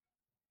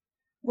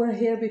we're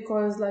here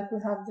because like we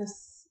have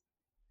this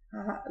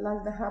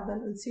like that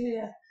happened in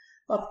Syria,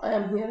 but I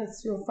am here.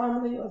 It's your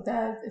family or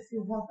dad. If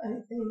you have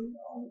anything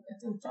or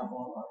it's in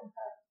trouble or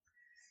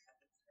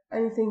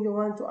have anything you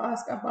want to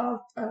ask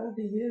about, I will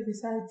be here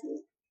beside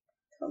you.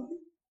 Tell me.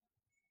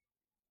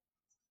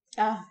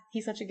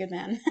 He's such a good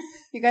man.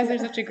 You guys are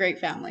such a great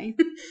family.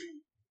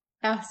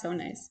 So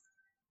nice.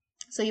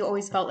 So you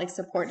always felt like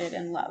supported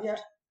and loved. Yeah.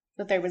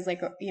 That there was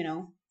like a,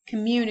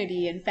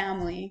 community and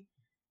family.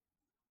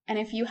 And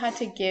if you had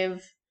to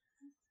give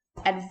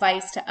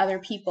advice to other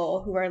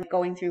people who are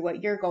going through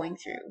what you're going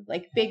through,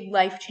 like big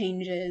life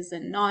changes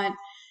and not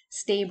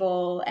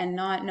stable and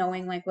not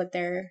knowing like what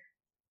their,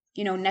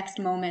 next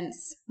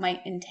moments might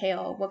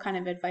entail, what kind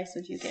of advice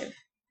would you give?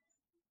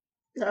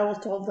 I will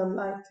tell them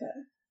like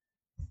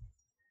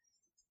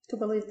to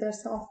believe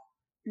themselves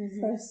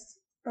first,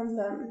 and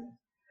then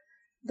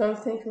don't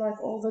think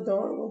like all the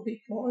door will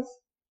be closed.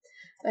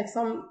 Like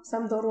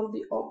some door will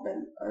be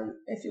open, and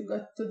if you go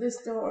to this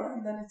door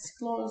and then it's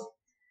closed,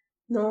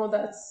 know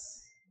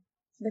that's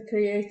the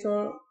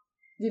creator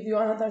give you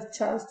another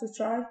chance to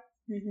try.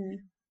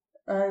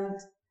 And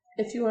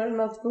if you are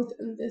not good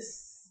in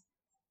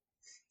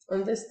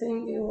on this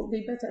thing, you will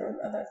be better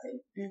on other thing.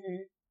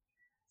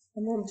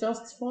 And then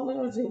just follow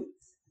your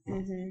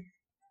dreams.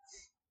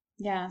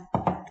 Yeah,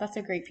 that's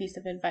a great piece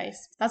of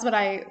advice. That's what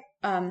I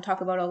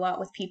talk about a lot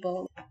with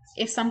people.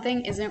 If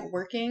something isn't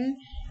working,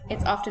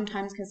 it's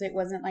oftentimes because it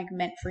wasn't like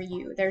meant for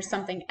you. There's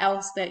something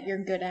else that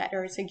you're good at,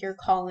 or it's like your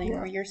calling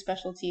or your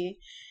specialty.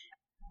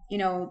 You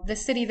know, the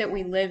city that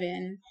we live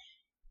in,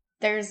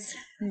 there's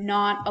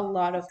not a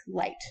lot of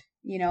light.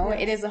 You know,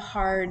 it is a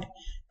hard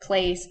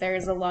place.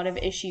 There's a lot of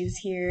issues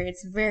here.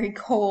 It's very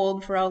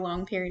cold for a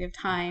long period of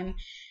time.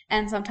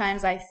 And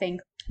sometimes I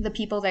think the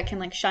people that can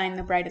like shine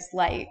the brightest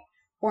light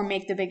or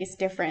make the biggest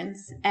difference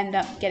end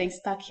up getting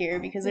stuck here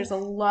because there's a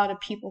lot of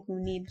people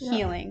who need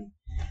healing.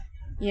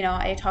 You know,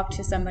 I talked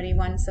to somebody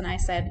once and I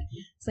said,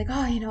 it's like,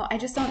 oh, you know, I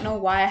just don't know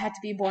why I had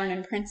to be born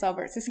in Prince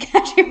Albert,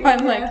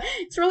 Saskatchewan. Like,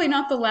 it's really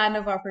not the land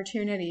of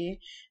opportunity.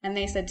 And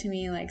they said to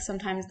me, like,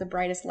 sometimes the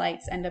brightest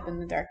lights end up in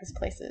the darkest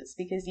places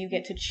because you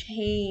get to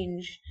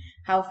change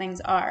how things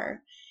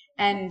are.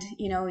 And,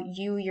 you know,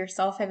 you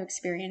yourself have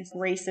experienced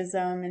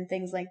racism and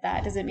things like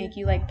that. Does it make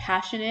you like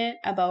passionate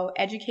about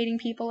educating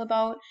people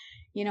about,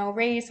 you know,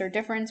 race or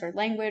difference or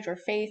language or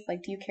faith?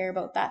 Like, do you care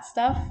about that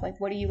stuff? Like,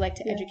 what do you like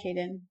to educate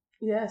in?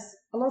 Yes,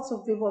 lots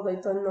of people, they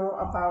don't know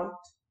about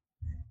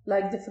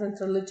like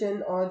different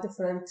religion or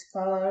different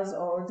colors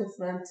or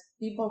different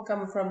people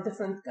come from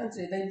different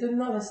country. They don't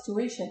know the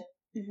situation.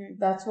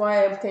 That's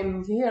why I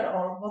came here,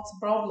 or what's the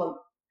problem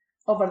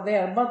over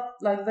there. But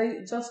like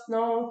they just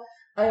know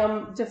I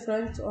am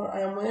different, or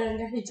I am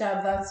wearing a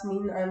hijab. That's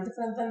mean I am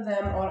different than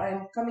them, or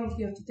I'm coming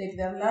here to take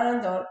their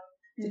land or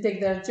to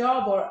take their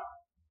job, or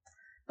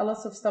a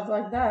lot of stuff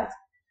like that.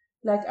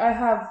 Like I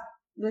have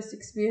this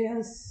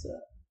experience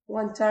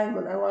one time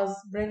when I was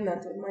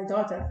pregnant with my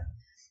daughter,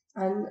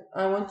 and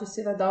I went to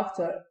see the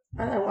doctor,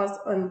 and I was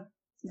on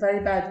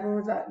very bad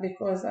mood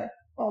because I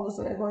always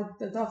when I go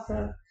to the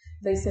doctor,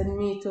 they send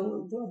me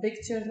to do a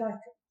picture like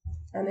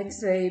an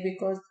X-ray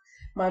because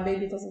my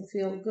baby doesn't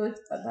feel good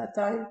at that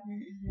time.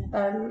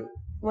 And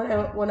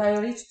when I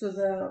reached to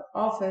the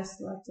office,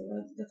 like to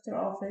the doctor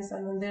office,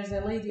 and then there's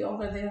a lady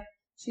over there.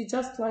 She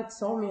just like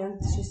saw me and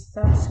she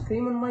started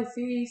screaming in my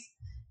face.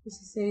 And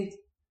she said,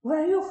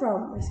 "Where are you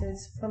from?" I said,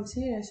 "From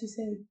Syria." She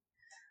said,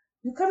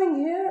 "You coming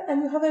here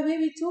and you have a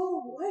baby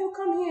too? Why you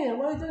come here?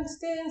 Why you don't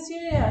stay in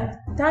Syria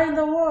and die in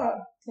the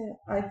war?"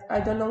 I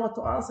don't know what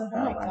to answer her.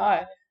 Oh my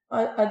God.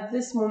 At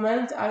this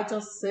moment, I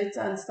just sit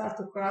and start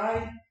to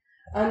cry,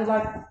 and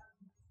like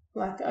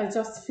I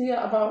just feeling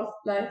about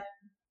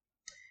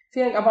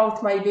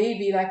my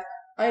baby. Like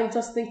I'm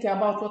just thinking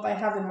about what I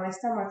have in my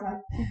stomach.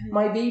 Like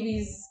my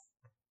baby's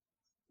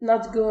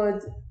not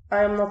good.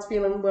 I am not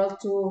feeling well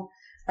too.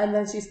 And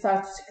then she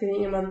starts to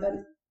scream, and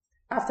then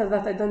after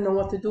that I don't know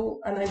what to do,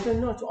 and I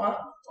don't know to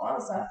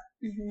answer.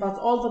 But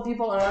all the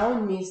people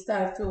around me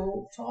start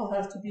to tell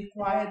her to be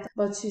quiet,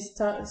 but she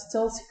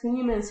still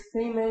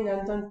screaming,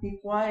 and don't be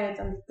quiet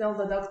until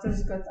the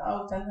doctors got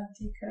out and then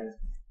take her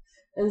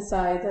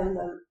inside, and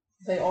then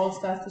they all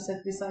start to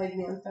sit beside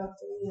me and talk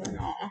to me. And,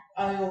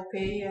 "Are you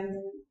okay? And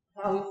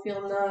how you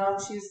feel now?"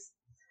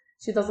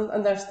 She doesn't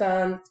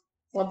understand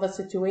what the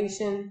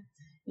situation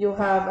you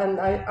have, and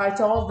I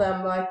told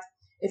them like,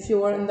 if you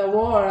were in the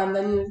war and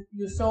then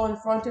you saw in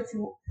front of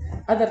you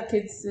other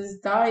kids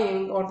is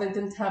dying, or they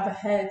didn't have a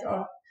head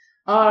or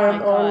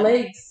arm or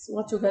legs,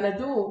 what you gonna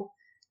do?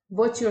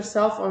 Put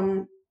yourself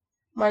on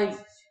my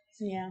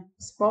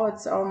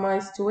spots or my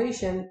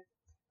situation.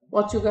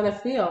 What you gonna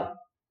feel?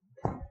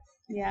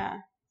 Yeah.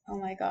 Oh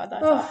my God,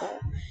 that's awful.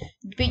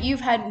 But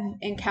you've had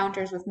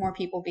encounters with more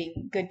people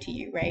being good to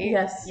you, right?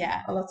 Yes.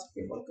 Yeah. A lot of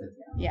people are good.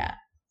 Yeah.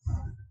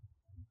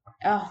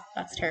 Oh,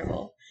 that's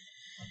terrible.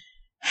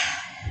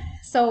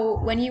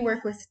 So when you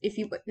work with, if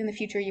you in the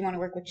future you want to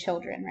work with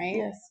children, right?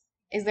 Yes.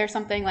 Is there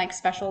something like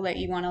special that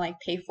you want to like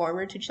pay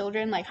forward to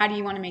children? Like, how do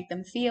you want to make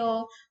them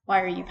feel? Why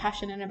are you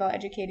passionate about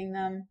educating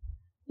them?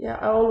 Yeah,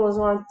 I always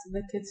want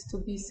the kids to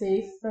be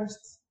safe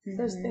first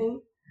thing,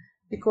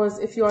 because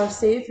if you are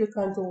safe, you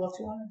can do what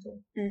you want to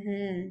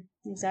do.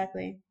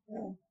 Exactly.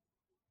 Yeah.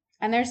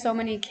 And there's so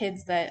many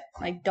kids that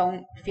like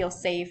don't feel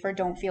safe or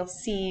don't feel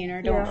seen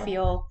or don't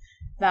feel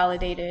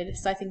validated.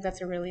 So I think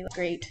that's a really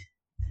great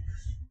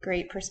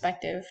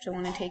perspective to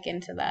want to take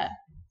into that.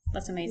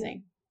 That's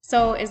amazing.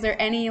 So is there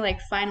any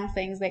like final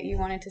things that you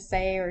wanted to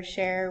say or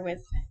share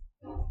with?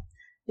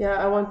 Yeah,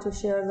 I want to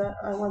share that.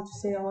 I want to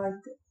say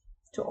like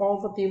to all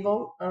the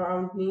people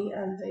around me,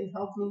 and they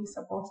help me,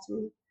 support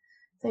me.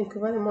 Thank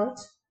you very much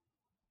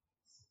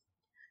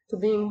to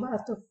being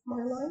part of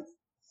my life.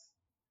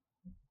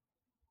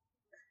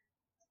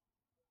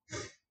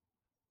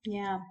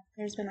 Yeah,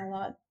 there's been a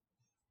lot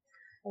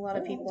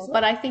of people,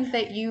 but I think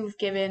that you've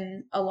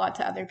given a lot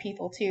to other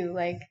people too.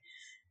 Like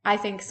I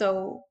think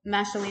so.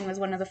 Majdaleen was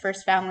one of the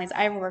first families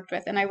I ever worked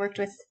with, and I worked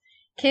with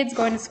kids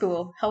going to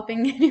school,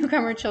 helping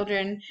newcomer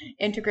children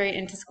integrate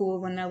into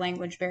school when their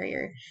language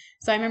barrier.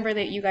 So I remember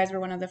that you guys were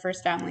one of the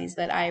first families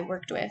that I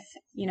worked with.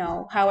 You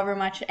know, however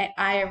much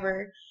I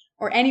ever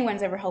or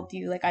anyone's ever helped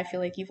you, like I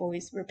feel like you've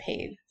always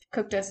repaid.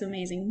 Cooked us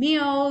amazing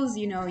meals,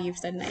 you know, you've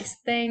said nice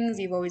things,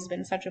 you've always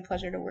been such a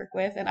pleasure to work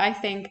with. And I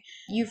think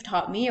you've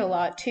taught me a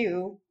lot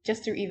too,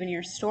 just through even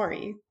your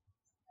story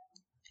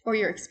or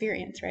your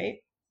experience, right?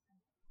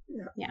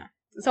 Yeah.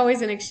 It's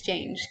always an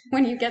exchange.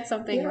 When you get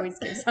something, you always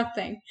give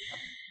something.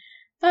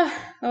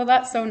 Well,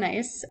 that's so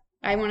nice.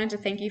 I wanted to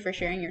thank you for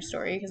sharing your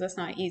story because it's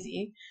not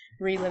easy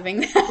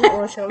reliving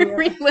that.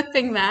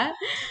 Reliving that.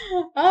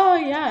 Oh,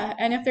 yeah.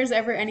 And if there's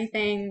ever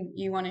anything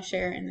you want to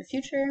share in the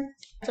future.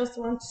 I just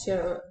want to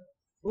share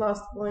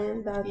last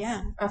point that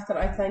after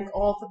I thank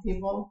all the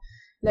people,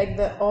 like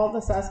all the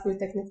Asmi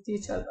technique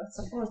teachers that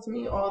support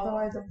me, all the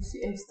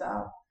YWCA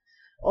staff,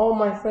 all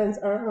my friends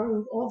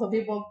around, all the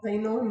people, they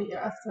know me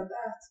after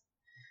that.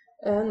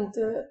 And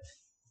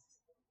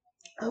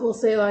I will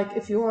say, like,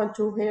 if you want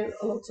to hear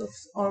a lot of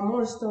or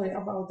more story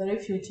about the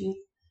refugee,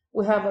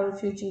 we have a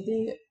refugee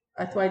day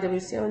at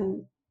YWCA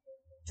on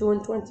June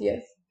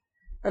 20th,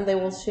 and they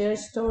will share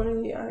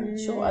story and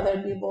show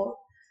other people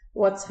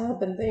what's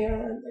happened there,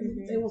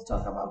 and they will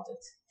talk about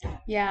it.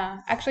 Yeah,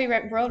 actually,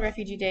 World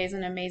Refugee Day is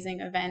an amazing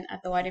event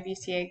at the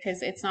YWCA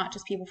because it's not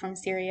just people from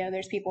Syria.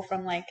 There's people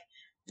from like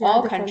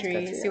all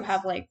countries who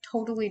have like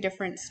totally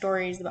different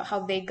stories about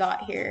how they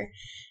got here.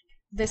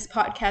 This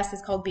podcast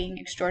is called Being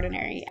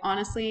Extraordinary.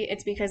 Honestly,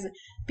 it's because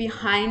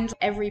behind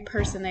every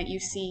person that you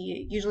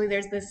see, usually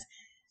there's this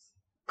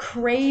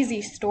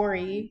crazy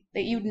story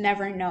that you'd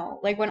never know.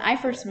 Like when I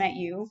first met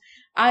you,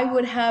 I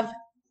would have,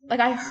 like,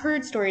 I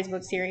heard stories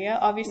about Syria.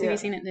 Obviously, we've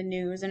seen it in the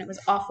news and it was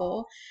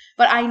awful.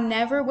 But I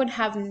never would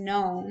have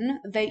known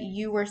that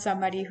you were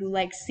somebody who,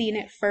 like, seen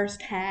it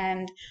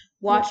firsthand,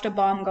 watched a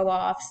bomb go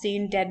off,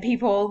 seen dead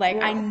people. Like,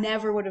 I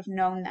never would have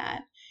known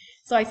that.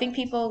 So I think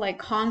people, like,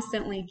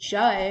 constantly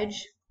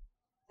judge,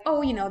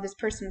 oh, you know, this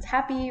person's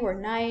happy or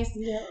nice.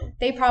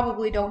 They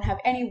probably don't have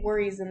any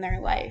worries in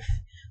their life.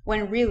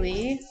 When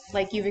really,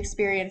 like, you've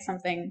experienced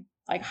something,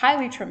 like,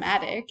 highly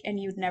traumatic and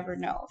you'd never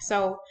know.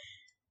 So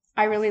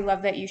I really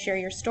love that you share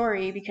your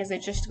story because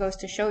it just goes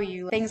to show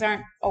you things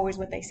aren't always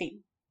what they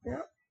seem.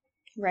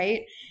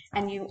 Right?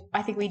 And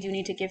I think we do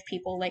need to give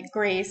people, like,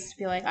 grace,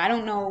 be like, I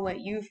don't know what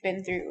you've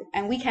been through.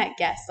 And we can't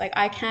guess. Like,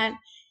 I can't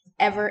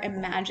ever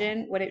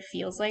imagine what it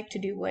feels like to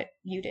do what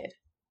you did.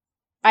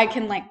 I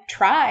can, like,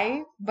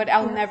 try, but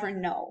I'll never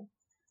know.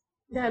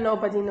 Yeah,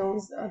 nobody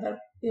knows other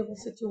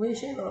people's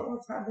situation or what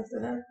happened to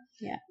them.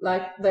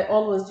 Like, they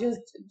always just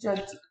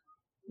judge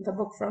the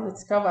book from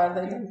its cover.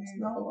 They don't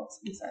know what's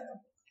inside of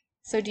it.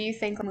 So do you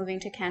think moving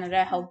to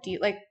Canada helped you?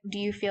 Like, do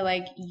you feel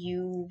like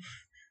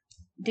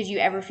did you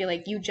ever feel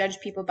like you judged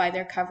people by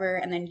their cover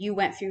and then you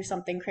went through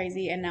something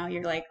crazy and now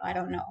you're like, I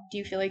don't know. Do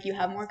you feel like you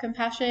have more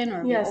compassion or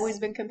have you always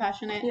been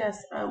compassionate?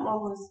 Yes, I'm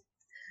always.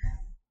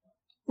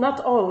 Not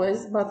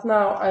always, but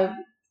now I'm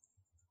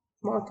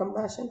more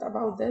compassionate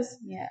about this.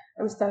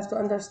 I'm start to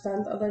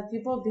understand other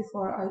people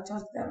before I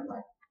judge them.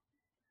 Like,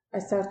 I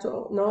start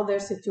to know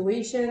their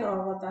situation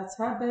or what that's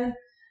happened,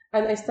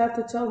 and I start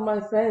to tell my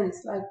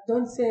friends, like,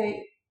 don't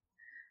say,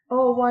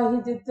 oh, why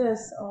he did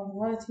this or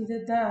why he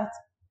did that.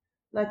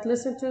 Like,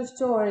 listen to a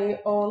story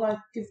or, like,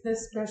 give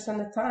this person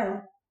a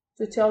time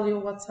to tell you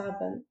what's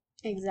happened.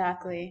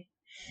 Exactly.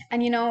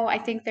 And, you know, I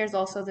think there's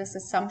also this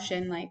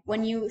assumption, like,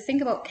 when you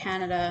think about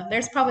Canada,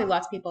 there's probably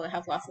lots of people that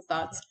have lots of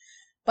thoughts.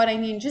 But I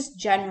mean, just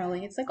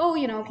generally, it's like, oh,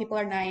 you know, people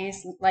are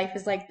nice, life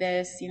is like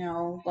this, you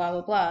know, blah,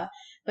 blah, blah.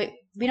 But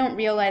we don't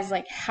realize,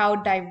 like, how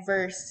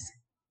diverse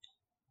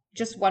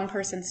just one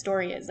person's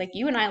story is. Like,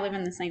 you and I live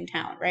in the same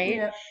town,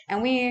 right?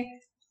 And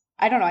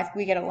I don't know, I think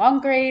we get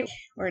along great,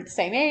 we're the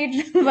same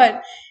age,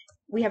 but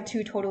we have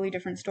two totally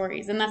different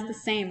stories. And that's the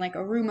same, like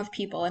a room of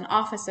people, an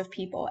office of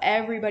people.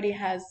 Everybody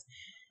has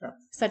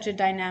such a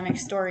dynamic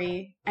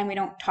story, and we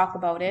don't talk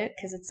about it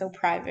because it's so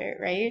private,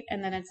 right?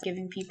 And then it's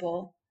giving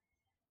people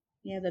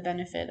the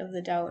benefit of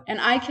the doubt.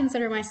 And I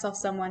consider myself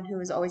someone who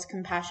is always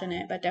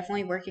compassionate, but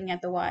definitely working at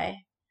the Y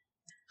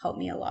helped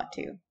me a lot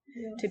too.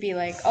 To be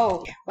like,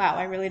 oh, wow,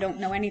 I really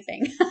don't know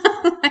anything.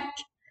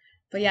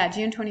 But yeah,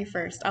 June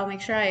 21st. I'll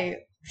make sure I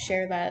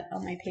share that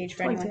on my page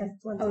for anyone.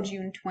 20th. Oh,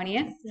 June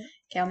 20th?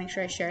 Okay, I'll make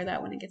sure I share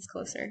that when it gets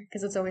closer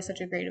because it's always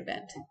such a great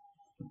event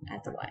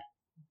at the Y.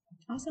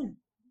 Awesome.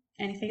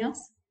 Anything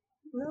else?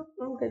 No,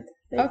 I'm good.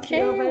 Thank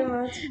you very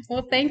much.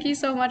 Well, thank you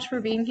so much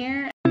for being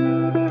here.